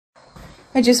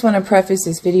I just want to preface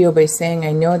this video by saying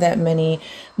I know that many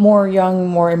more young,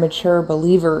 more immature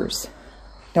believers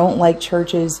don't like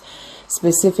churches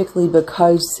specifically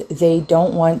because they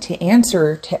don't want to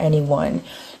answer to anyone,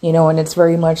 and it's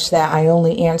very much that I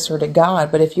only answer to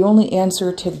God. But if you only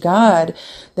answer to God,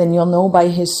 then you'll know by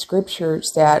his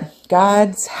scriptures that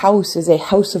God's house is a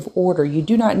house of order. You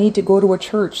do not need to go to a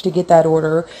church to get that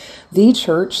order. The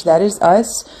church, that is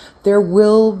us, there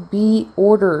will be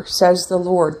order, says the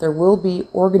Lord. There will be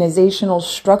organizational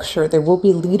structure. There will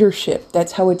be leadership.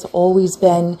 That's how it's always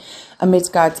been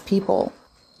amidst God's people.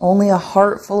 Only a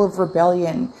heart full of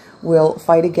rebellion will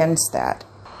fight against that.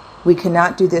 We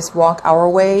cannot do this walk our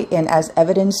way, and as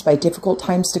evidenced by difficult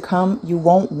times to come, you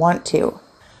won't want to.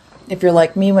 If you're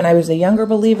like me when I was a younger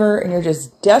believer and you're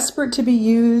just desperate to be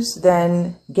used,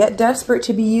 then get desperate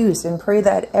to be used and pray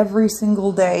that every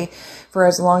single day for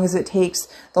as long as it takes.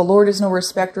 The Lord is no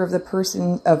respecter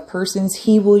of persons.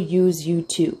 He will use you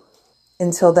too.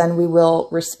 Until then, we will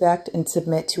respect and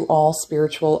submit to all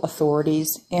spiritual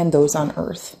authorities and those on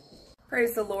earth.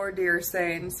 Praise the Lord, dear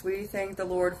saints. We thank the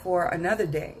Lord for another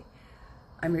day.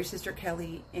 I'm your sister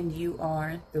Kelly, and you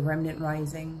are the Remnant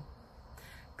Rising.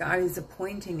 God is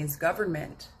appointing his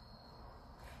government.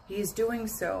 He is doing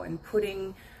so and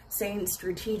putting saints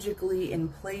strategically in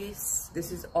place.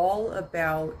 This is all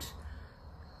about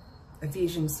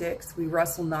Ephesians 6. We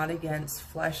wrestle not against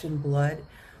flesh and blood.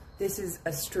 This is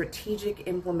a strategic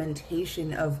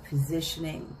implementation of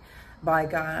positioning by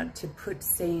God to put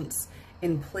saints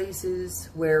in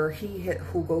places where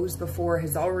who goes before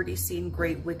has already seen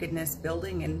great wickedness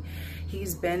building, and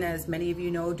he's been, as many of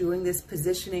you know, doing this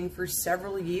positioning for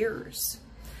several years.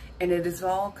 And it is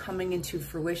all coming into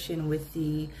fruition with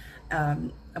the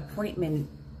appointment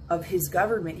of his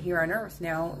government here on earth.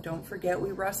 Now, don't forget,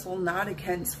 we wrestle not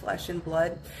against flesh and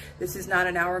blood. This is not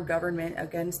an our government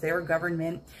against their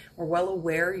government. We're well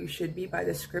aware, you should be, by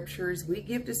the scriptures. We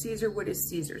give to Caesar what is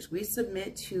Caesar's. We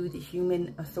submit to the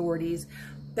human authorities.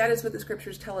 That is what the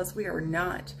scriptures tell us. We are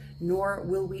not, nor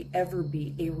will we ever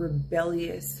be, a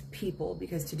rebellious people,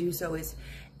 because to do so is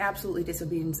absolutely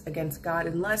disobedience against God,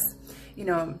 unless,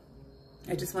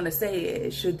 I just want to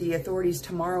say, should the authorities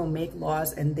tomorrow make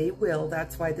laws, and they will,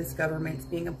 that's why this government's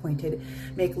being appointed,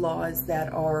 make laws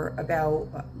that are about,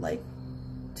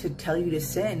 to tell you to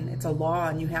sin. It's a law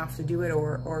and you have to do it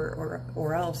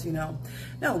or else, No,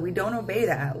 we don't obey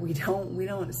that. We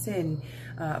don't sin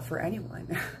for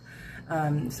anyone.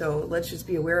 So let's just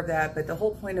be aware of that. But the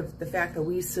whole point of the fact that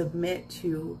we submit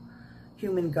to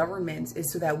human governments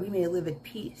is so that we may live at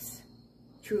peace.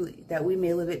 Truly, that we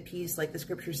may live at peace, like the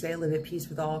scriptures say, live at peace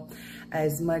with all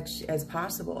as much as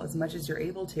possible, as much as you're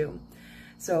able to.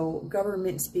 So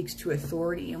government speaks to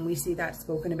authority, and we see that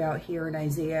spoken about here in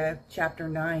Isaiah chapter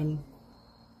 9.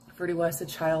 For to us a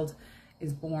child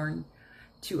is born,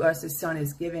 to us a son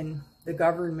is given. The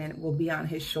government will be on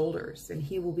his shoulders, and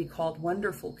he will be called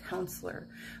Wonderful Counselor,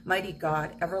 Mighty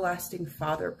God, Everlasting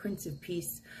Father, Prince of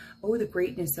Peace. Oh, the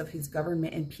greatness of his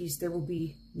government and peace, there will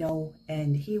be no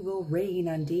end. He will reign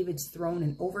on David's throne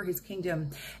and over his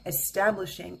kingdom,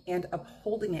 establishing and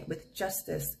upholding it with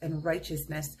justice and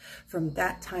righteousness from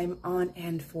that time on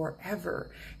and forever.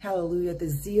 Hallelujah. The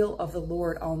zeal of the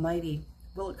Lord Almighty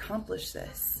will accomplish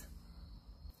this.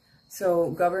 So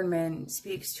government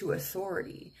speaks to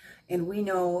authority. And we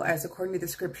know, as according to the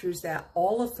scriptures, that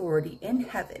all authority in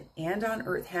heaven and on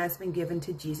earth has been given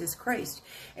to Jesus Christ.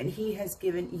 And he has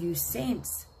given you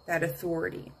saints that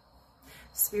authority.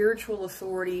 Spiritual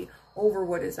authority over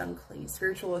what is unclean.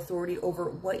 Spiritual authority over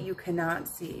what you cannot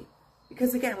see.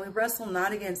 Because again, we wrestle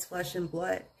not against flesh and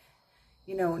blood.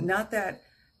 Not that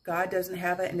God doesn't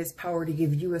have it in his power to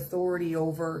give you authority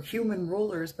over human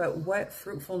rulers, but what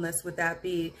fruitfulness would that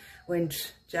be when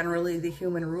generally the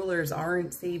human rulers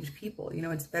aren't saved people?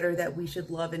 It's better that we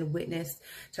should love and witness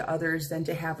to others than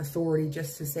to have authority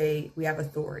just to say we have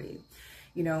authority.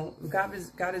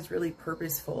 God is really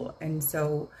purposeful, and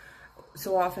so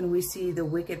often we see the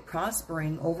wicked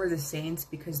prospering over the saints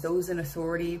because those in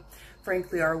authority,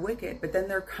 frankly, are wicked. But then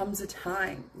there comes a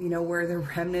time, where the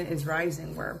remnant is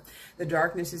rising, where the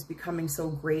darkness is becoming so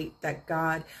great that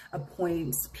God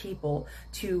appoints people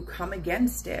to come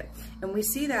against it. And we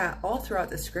see that all throughout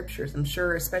the scriptures, I'm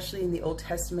sure, especially in the Old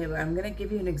Testament. But I'm going to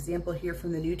give you an example here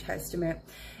from the New Testament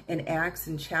in Acts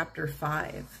in chapter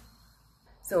 5.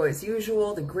 So as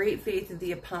usual, the great faith of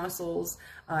the apostles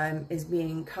is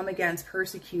being come against,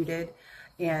 persecuted.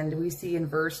 And we see in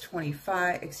verse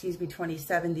 27,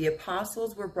 the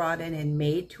apostles were brought in and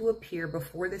made to appear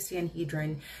before the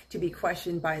Sanhedrin to be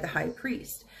questioned by the high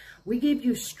priest. We gave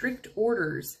you strict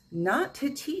orders not to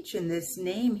teach in this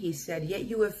name, he said, yet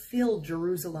you have filled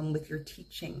Jerusalem with your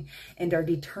teaching and are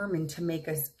determined to make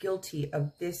us guilty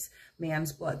of this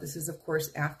man's blood. This is, of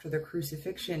course, after the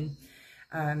crucifixion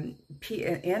and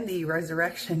the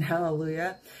resurrection.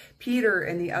 Hallelujah. Peter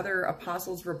and the other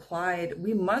apostles replied,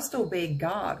 we must obey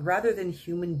God rather than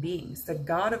human beings. The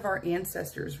God of our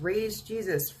ancestors raised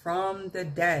Jesus from the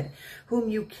dead, whom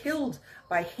you killed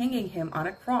by hanging him on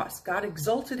a cross. God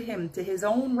exalted him to his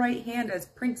own right hand as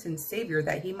Prince and Savior,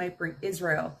 that he might bring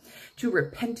Israel to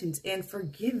repentance and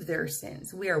forgive their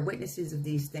sins. We are witnesses of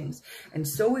these things. And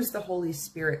so is the Holy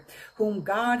Spirit, whom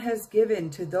God has given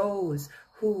to those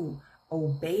who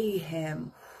obey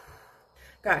him.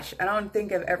 Gosh, I don't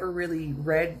think I've ever really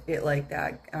read it like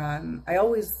that. I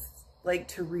always like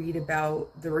to read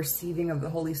about the receiving of the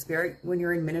Holy Spirit. When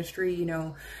you're in ministry, you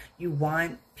know, you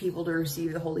want people to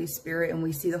receive the Holy Spirit, and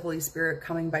we see the Holy Spirit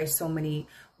coming by so many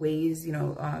ways. You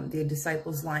know, the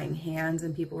disciples laying hands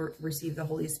and people receive the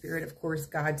Holy Spirit. Of course,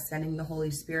 God sending the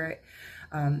Holy Spirit.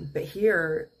 But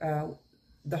here,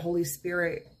 the Holy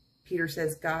Spirit, Peter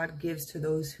says, God gives to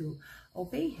those who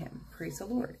obey him. Praise the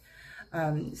Lord.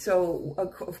 So,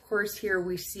 of course, here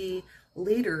we see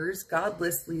leaders,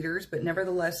 godless leaders, but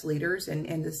nevertheless leaders,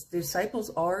 and the disciples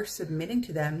are submitting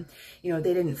to them. You know,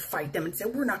 they didn't fight them and say,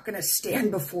 we're not going to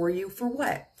stand before you. For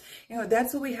what? You know,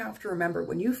 that's what we have to remember.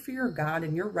 When you fear God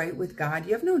and you're right with God,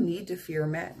 you have no need to fear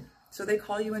men. So they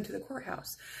call you into the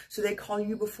courthouse. So they call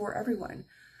you before everyone.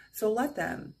 So let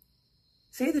them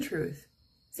say the truth.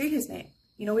 Say his name.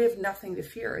 You know, we have nothing to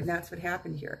fear, and that's what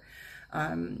happened here.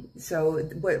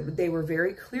 But they were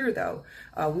very clear, though.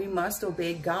 We must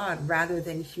obey God rather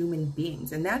than human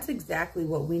beings. And that's exactly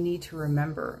what we need to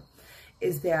remember,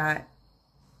 is that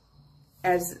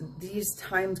as these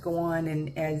times go on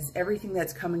and as everything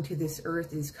that's coming to this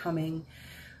earth is coming,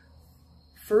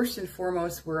 first and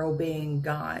foremost, we're obeying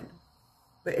God.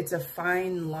 But it's a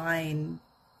fine line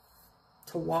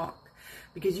to walk,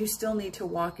 because you still need to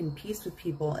walk in peace with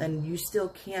people, and you still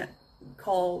can't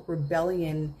call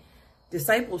rebellion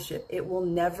discipleship. It will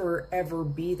never, ever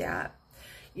be that,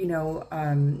 you know.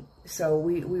 So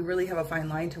we really have a fine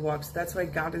line to walk. So that's why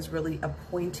God is really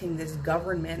appointing this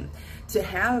government to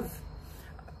have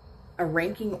a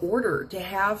ranking order, to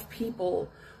have people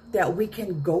that we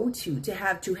can go to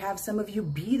have some of you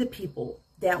be the people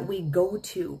that we go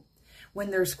to when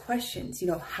there's questions. You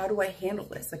know, how do I handle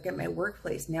this? Like at my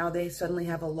workplace, now they suddenly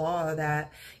have a law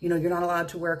that, you know, you're not allowed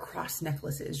to wear cross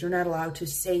necklaces. You're not allowed to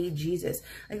say Jesus.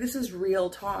 Like, this is real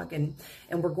talk, and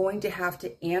we're going to have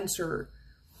to answer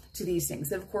to these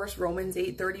things. And of course, Romans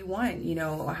 8:31, you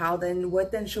know,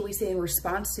 what then shall we say in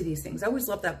response to these things? I always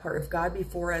love that part. If God be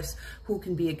for us, who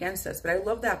can be against us? But I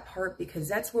love that part because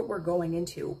that's what we're going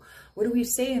into. What do we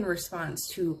say in response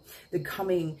to the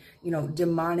coming, you know,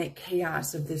 demonic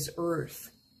chaos of this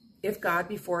earth? If God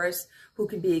be for us, who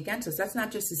can be against us? That's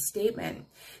not just a statement.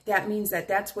 That means that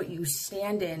that's what you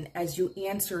stand in as you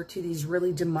answer to these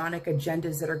really demonic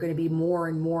agendas that are going to be more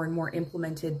and more and more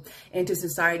implemented into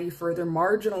society, further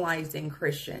marginalizing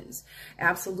Christians.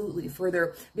 Absolutely.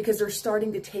 Further, because they're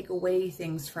starting to take away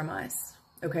things from us.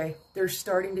 Okay, they're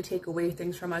starting to take away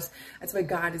things from us. That's why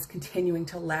God is continuing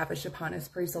to lavish upon us.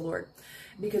 Praise the Lord.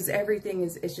 Because everything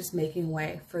is just making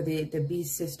way for the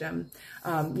beast system.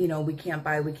 You know, we can't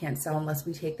buy, we can't sell unless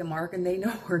we take the mark. And they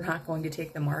know we're not going to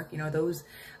take the mark. You know, those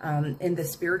in the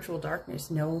spiritual darkness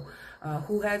know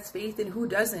who has faith and who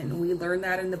doesn't. We learn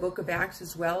that in the book of Acts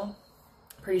as well.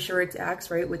 Pretty sure it's Acts,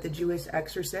 right? With the Jewish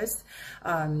exorcists.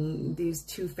 These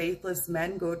two faithless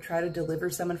men go try to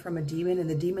deliver someone from a demon, and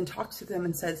the demon talks to them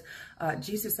and says,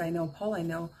 Jesus, I know. Paul, I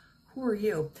know. Who are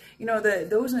you? You know,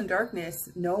 those in darkness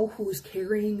know who's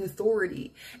carrying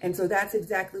authority. And so that's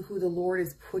exactly who the Lord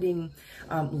is putting,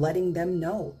 letting them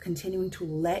know, continuing to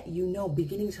let you know,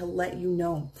 beginning to let you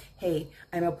know, hey,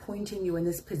 I'm appointing you in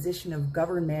this position of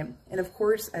government. And of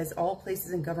course, as all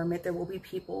places in government, there will be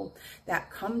people that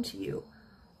come to you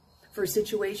for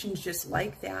situations just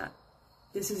like that.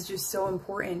 This is just so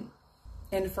important.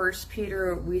 In 1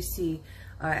 Peter, we see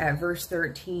at verse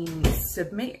 13,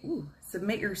 submit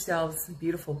yourselves,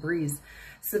 beautiful breeze,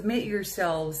 submit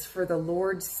yourselves for the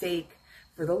Lord's sake,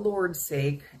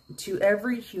 to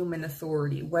every human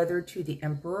authority, whether to the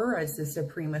emperor as the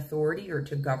supreme authority or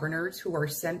to governors who are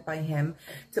sent by him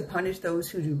to punish those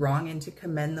who do wrong and to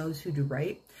commend those who do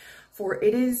right. For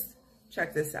it is,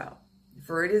 check this out,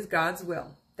 for it is God's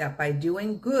will that by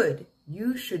doing good,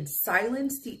 you should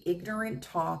silence the ignorant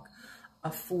talk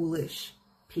of foolish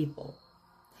people.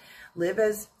 Live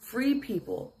as free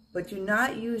people, but do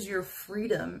not use your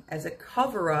freedom as a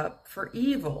cover-up for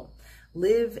evil.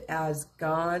 Live as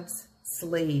God's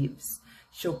Slaves,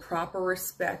 show proper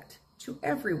respect to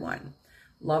everyone.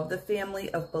 Love the family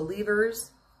of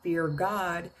believers. Fear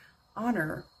God.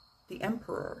 Honor the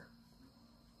emperor.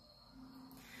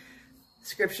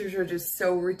 Scriptures are just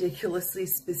so ridiculously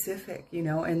specific, you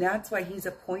know, and that's why he's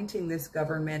appointing this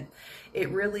government. It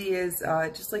really is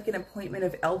just like an appointment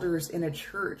of elders in a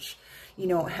church, you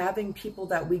know, having people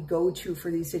that we go to for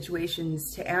these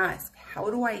situations to ask, how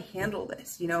do I handle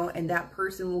this? You know, and that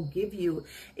person will give you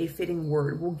a fitting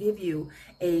word, will give you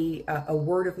a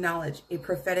word of knowledge, a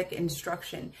prophetic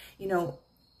instruction. You know,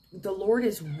 the Lord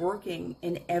is working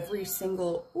in every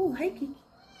single, oh, hi, Kiki.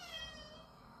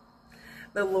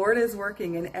 The Lord is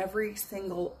working in every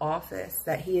single office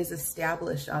that he has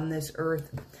established on this earth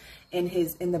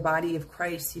in the body of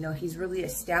Christ. You know, he's really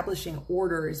establishing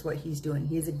order is what he's doing.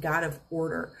 He is a God of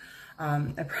order.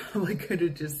 I probably could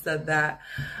have just said that.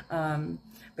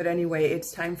 But anyway,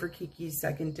 it's time for Kiki's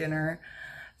second dinner.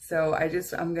 So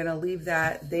I'm going to leave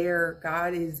that there.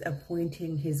 God is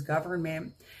appointing his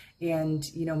government. And,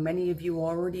 you know, many of you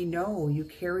already know you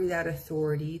carry that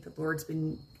authority. The Lord's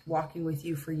been walking with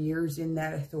you for years in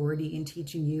that authority and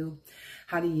teaching you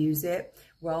how to use it.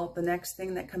 Well, the next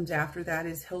thing that comes after that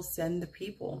is he'll send the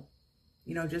people.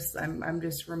 You know, I'm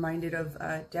just reminded of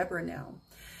Deborah now.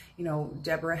 You know,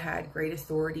 Deborah had great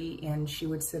authority and she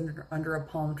would sit under a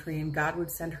palm tree and God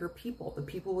would send her people. The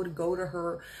people would go to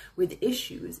her with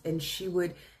issues and she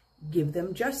would give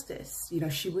them justice. You know,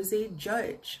 she was a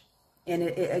judge. And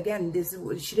again,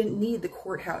 she didn't need the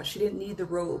courthouse. She didn't need the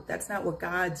robe. That's not what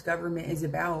God's government is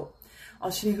about.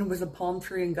 All she needed was a palm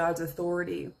tree and God's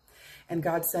authority. And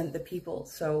God sent the people.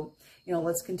 So, you know,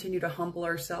 let's continue to humble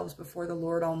ourselves before the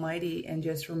Lord Almighty and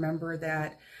just remember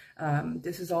that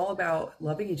this is all about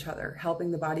loving each other,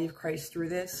 helping the body of Christ through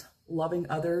this, loving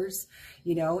others.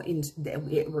 You know,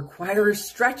 it requires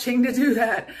stretching to do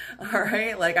that. All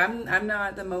right. Like I'm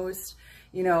not the most,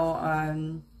 you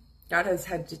know, God has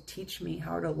had to teach me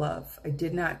how to love. I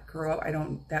did not grow up.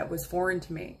 That was foreign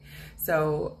to me.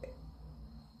 So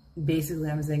basically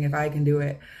I'm saying if I can do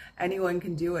it, anyone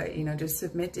can do it. You know, just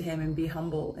submit to him and be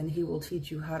humble and he will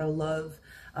teach you how to love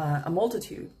a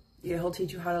multitude. You know, he'll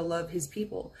teach you how to love his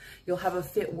people. You'll have a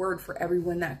fit word for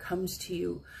everyone that comes to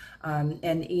you.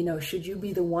 And, you know, should you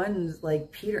be the ones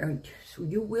like Peter,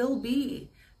 you will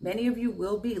be. Many of you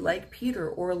will be like Peter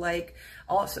or like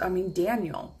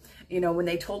Daniel. You know, when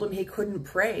they told him he couldn't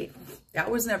pray,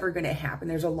 that was never going to happen.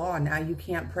 There's a law now. You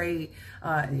can't pray,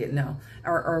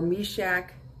 or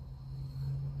Meshach,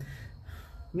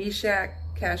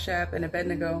 Kashap, and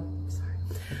Abednego.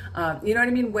 Sorry. You know what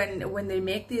I mean? When they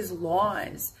make these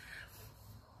laws,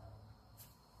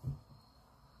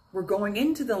 we're going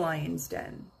into the lion's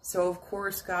den. So of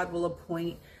course God will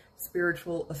appoint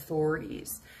spiritual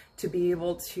authorities to be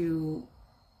able to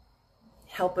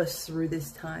help us through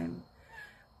this time.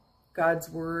 God's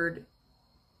word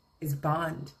is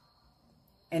bond,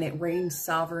 and it reigns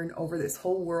sovereign over this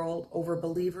whole world, over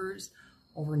believers,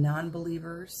 over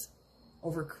non-believers,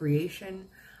 over creation,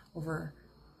 over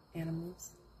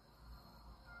animals.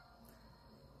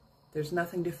 There's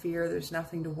nothing to fear. There's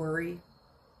nothing to worry.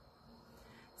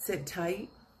 Sit tight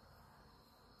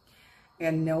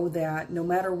and know that no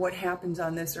matter what happens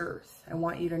on this earth, I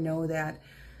want you to know that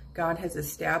God has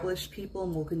established people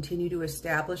and will continue to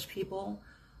establish people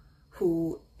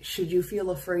who, should you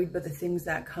feel afraid by the things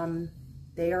that come,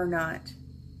 they are not.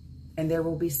 And there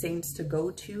will be saints to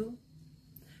go to.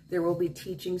 There will be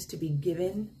teachings to be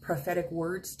given, prophetic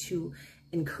words to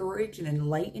encourage and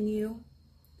enlighten you.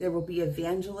 There will be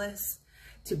evangelists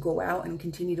to go out and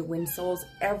continue to win souls.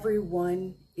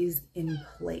 Everyone is in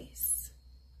place.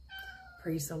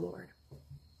 Praise the Lord.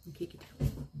 And Kiki too.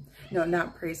 No,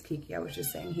 not praise Kiki. I was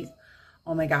just saying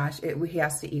oh my gosh, he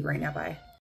has to eat right now. Bye.